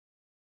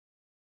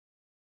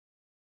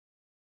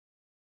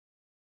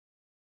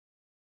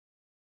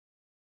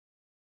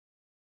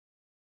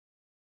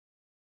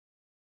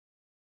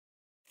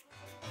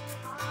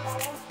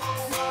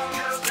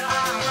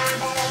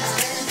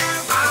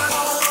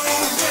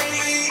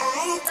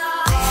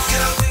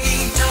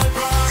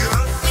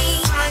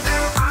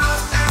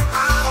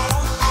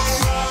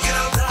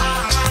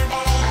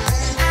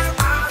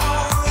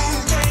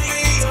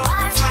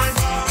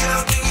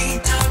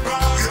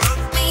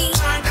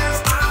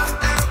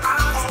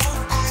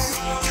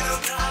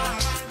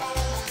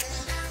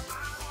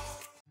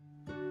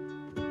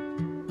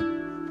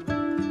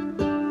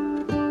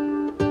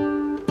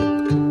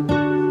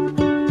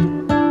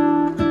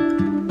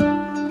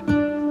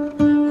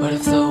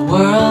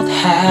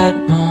had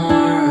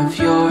more of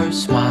your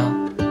smile?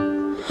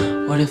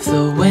 What if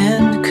the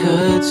wind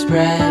could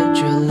spread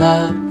your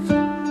love?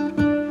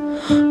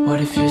 What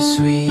if your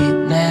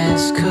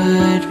sweetness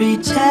could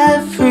reach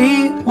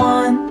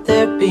everyone?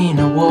 There'd be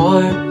no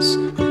wars.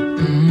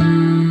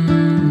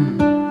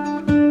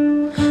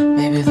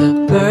 Maybe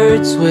the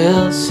birds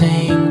will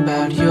sing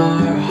about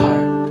your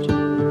heart.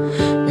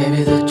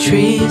 Maybe the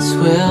trees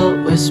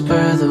will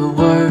whisper the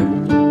word.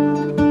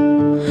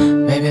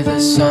 Maybe the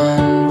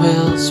sun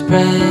will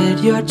spread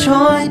your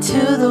joy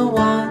to the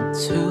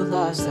ones who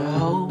lost their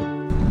hope.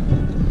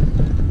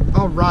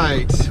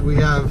 Alright, we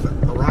have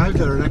arrived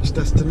at our next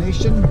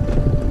destination.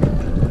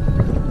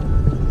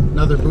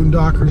 Another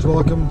Boondockers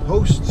Welcome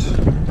host.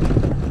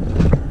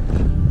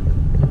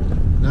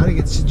 Now to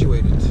get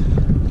situated.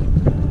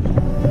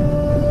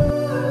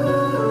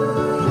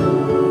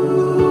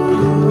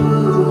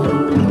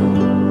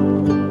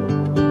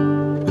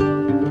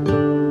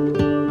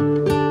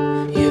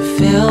 You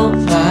fill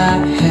my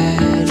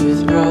head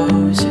with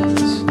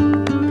roses.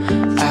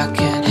 I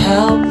can't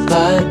help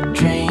but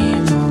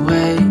dream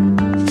away,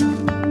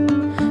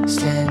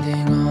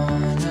 standing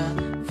on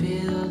a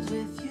field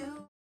with you.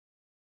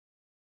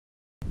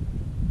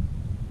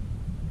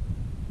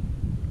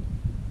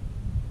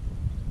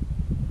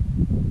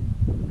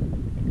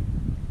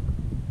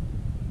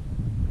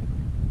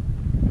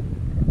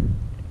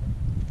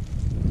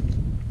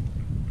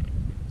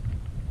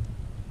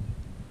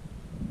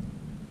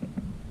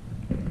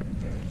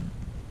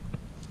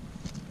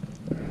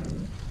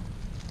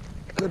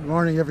 Good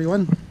morning,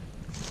 everyone.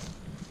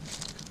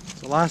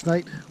 So last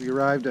night we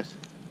arrived at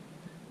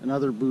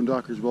another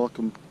Boondockers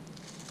Welcome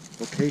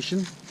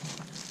location,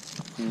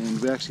 and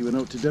we actually went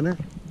out to dinner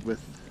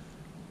with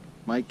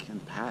Mike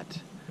and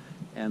Pat,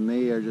 and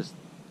they are just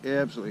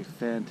absolutely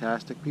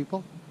fantastic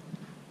people.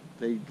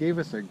 They gave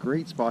us a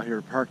great spot here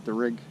to park the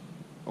rig,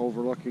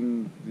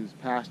 overlooking these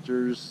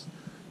pastures,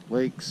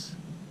 lakes,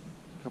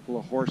 a couple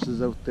of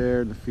horses out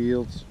there in the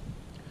fields.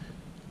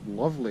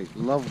 Lovely,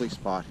 lovely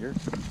spot here.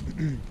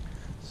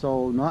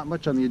 So not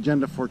much on the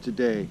agenda for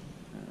today.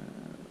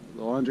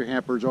 The laundry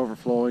hamper is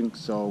overflowing,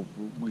 so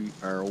we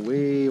are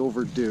way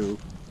overdue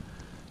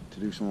to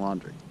do some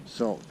laundry.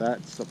 So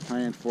that's the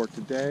plan for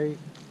today.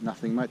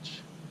 Nothing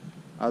much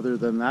other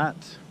than that.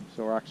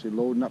 So we're actually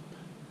loading up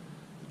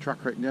the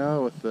truck right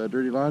now with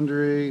dirty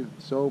laundry,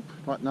 soap,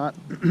 whatnot.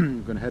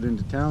 I'm going to head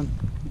into town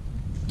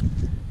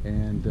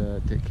and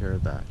take care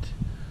of that.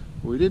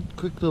 We did a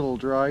quick little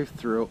drive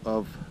through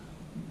of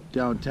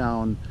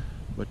downtown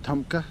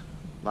Wetumpka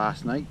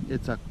last night.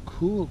 It's a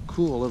cool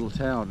little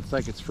town. It's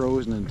like it's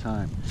frozen in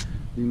time.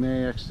 We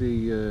may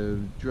actually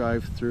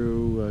drive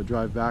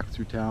back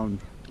through town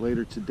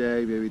later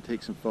today, maybe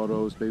take some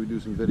photos, maybe do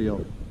some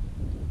video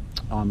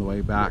on the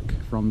way back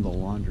from the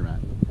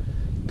laundromat,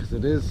 because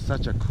it is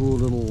such a cool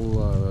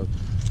little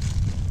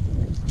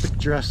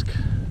picturesque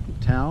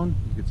town,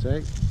 you could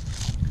say.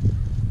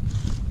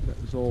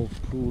 Got this old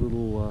cool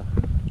little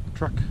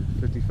truck,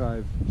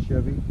 55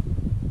 Chevy,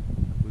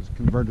 was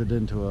converted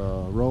into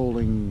a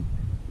rolling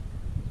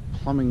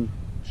plumbing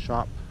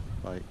shop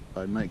by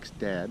Mike's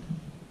dad.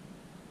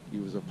 He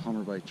was a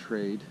plumber by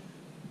trade,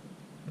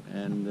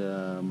 and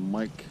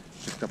Mike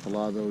picked up a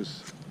lot of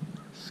those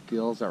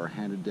skills that were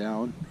handed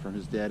down from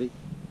his daddy.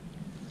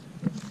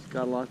 He's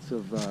got lots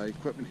of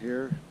equipment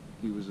here.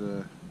 He was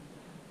a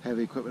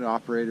heavy equipment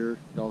operator.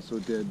 He also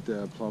did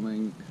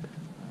plumbing,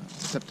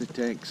 septic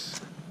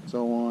tanks, and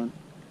so on.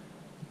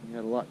 He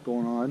had a lot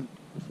going on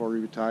before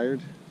he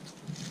retired.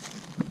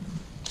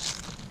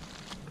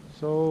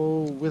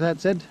 So with that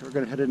said, we're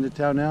going to head into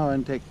town now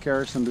and take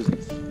care of some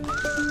business.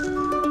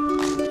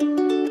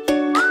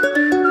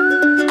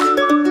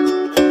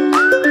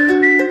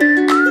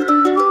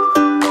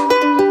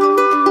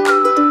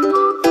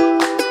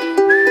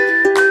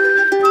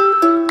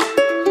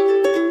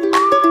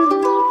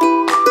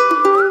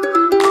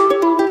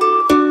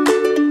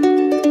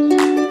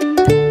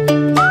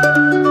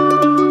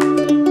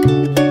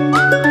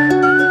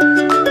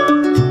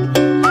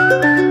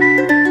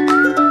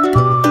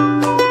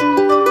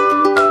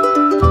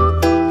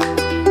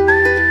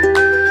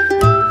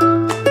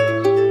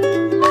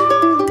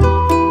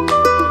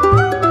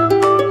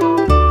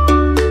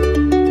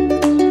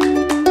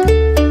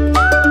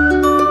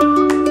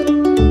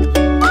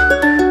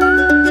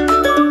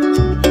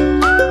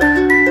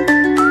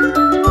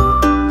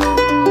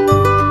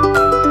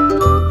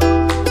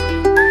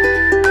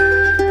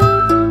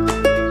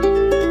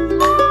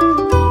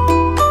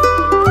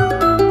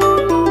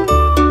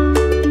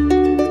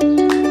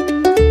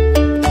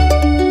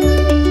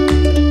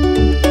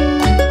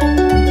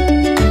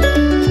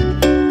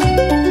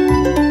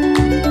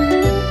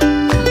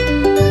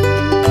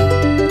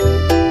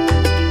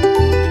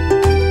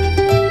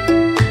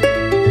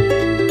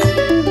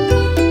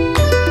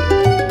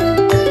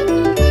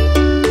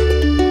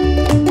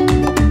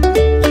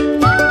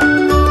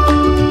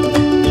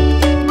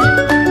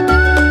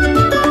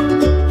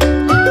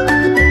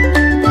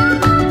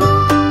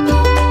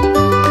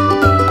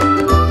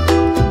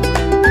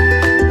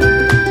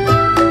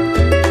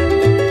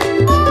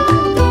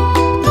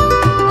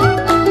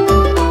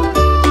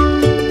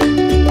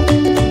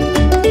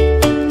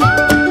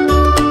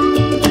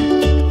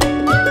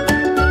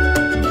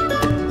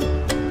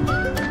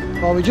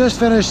 just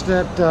finished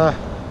at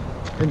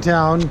in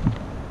town,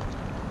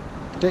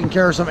 taking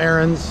care of some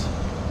errands.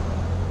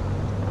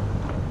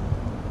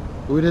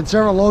 We did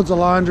several loads of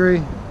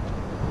laundry.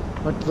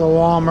 Went to the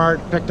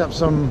Walmart, picked up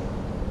some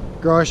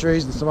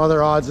groceries and some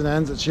other odds and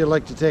ends that she'd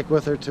like to take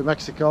with her to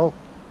Mexico.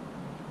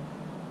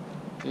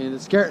 And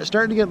it's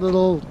starting to get a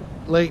little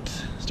late,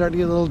 starting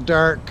to get a little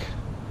dark.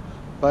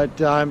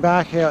 But I'm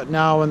back out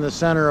now in the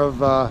center of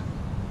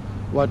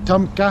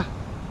Wetumpka,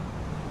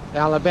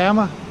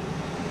 Alabama.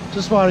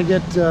 Just want to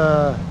get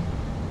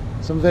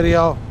some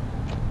video,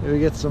 maybe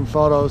get some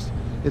photos.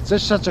 It's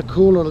just such a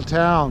cool little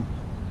town.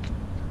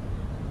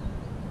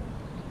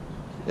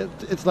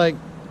 It's like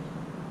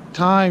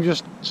time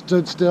just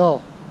stood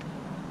still.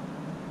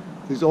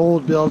 These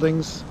old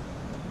buildings,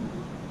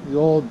 the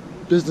old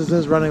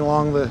businesses running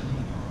along the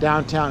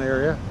downtown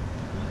area.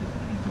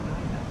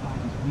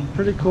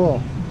 Pretty cool.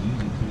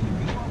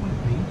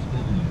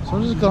 So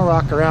I'm just gonna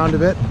rock around a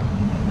bit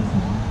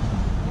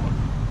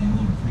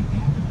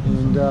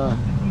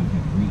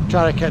and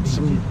try to catch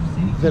some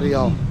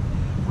video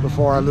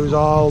before I lose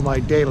all my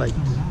daylight.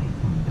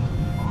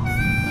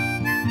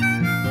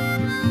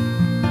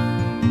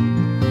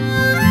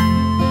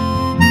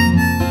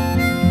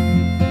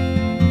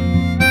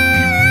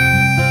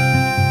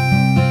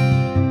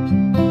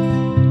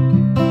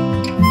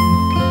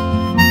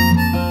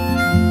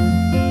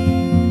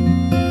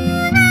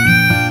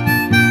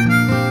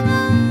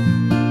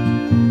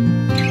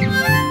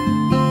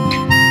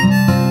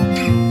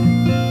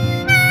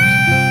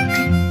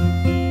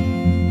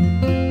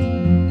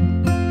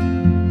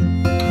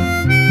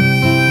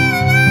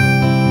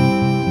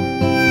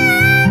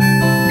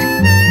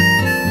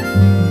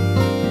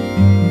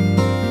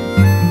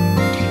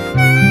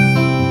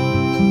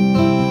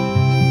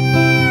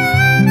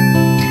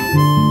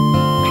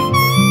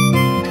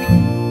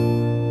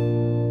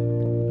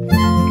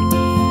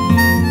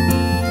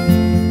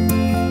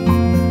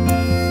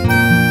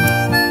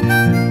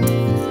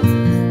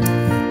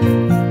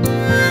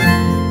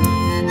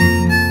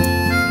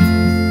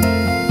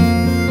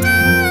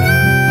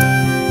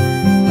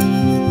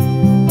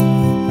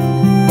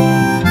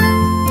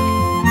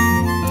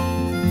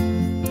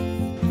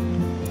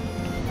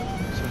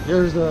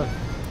 Here's the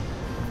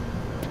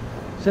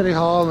City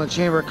Hall and the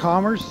Chamber of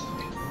Commerce.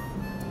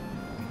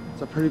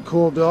 It's a pretty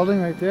cool building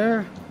right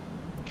there.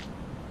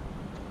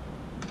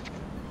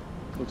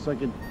 Looks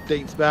like it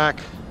dates back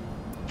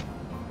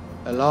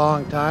a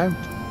long time.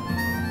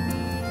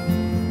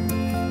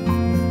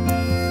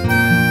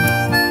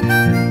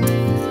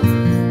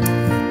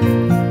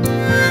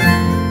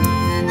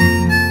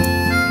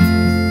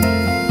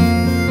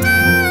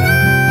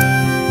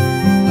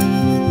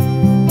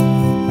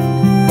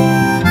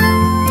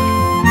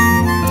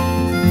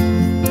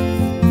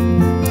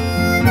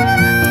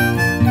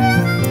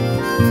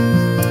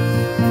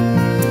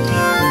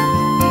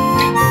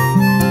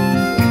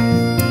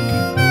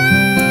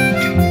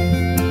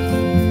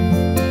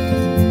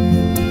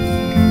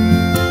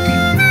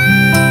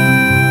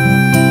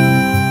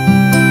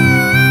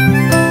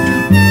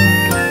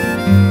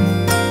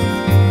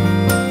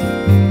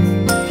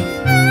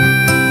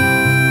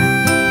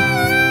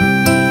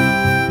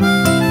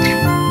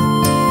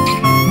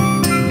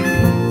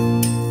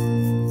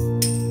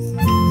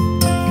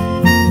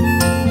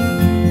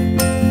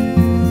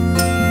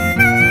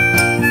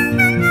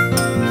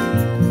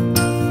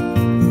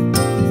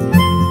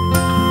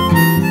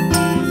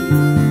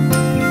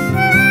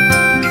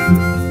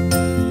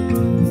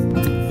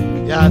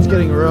 Yeah, it's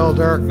getting real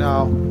dark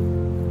now.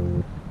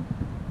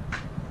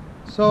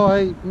 So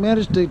I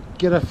managed to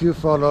get a few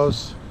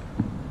photos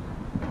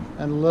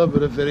and a little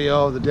bit of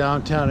video of the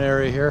downtown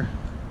area here.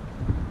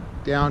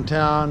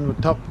 Downtown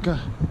Wetumpka,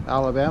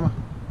 Alabama.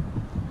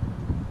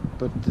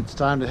 But it's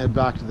time to head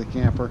back to the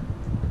camper.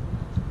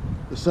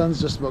 The sun's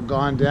just about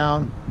gone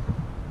down.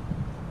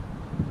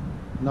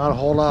 Not a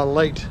whole lot of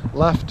light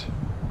left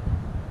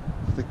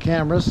for the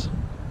cameras.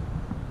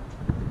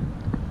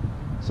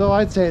 So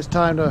I'd say it's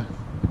time to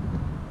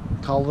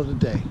call it a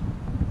day.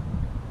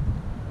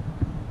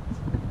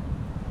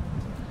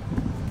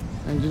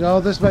 And you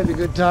know, this might be a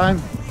good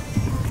time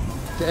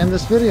to end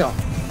this video.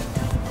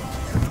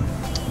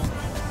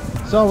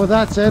 So with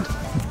that said,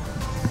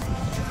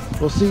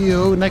 we'll see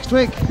you next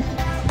week.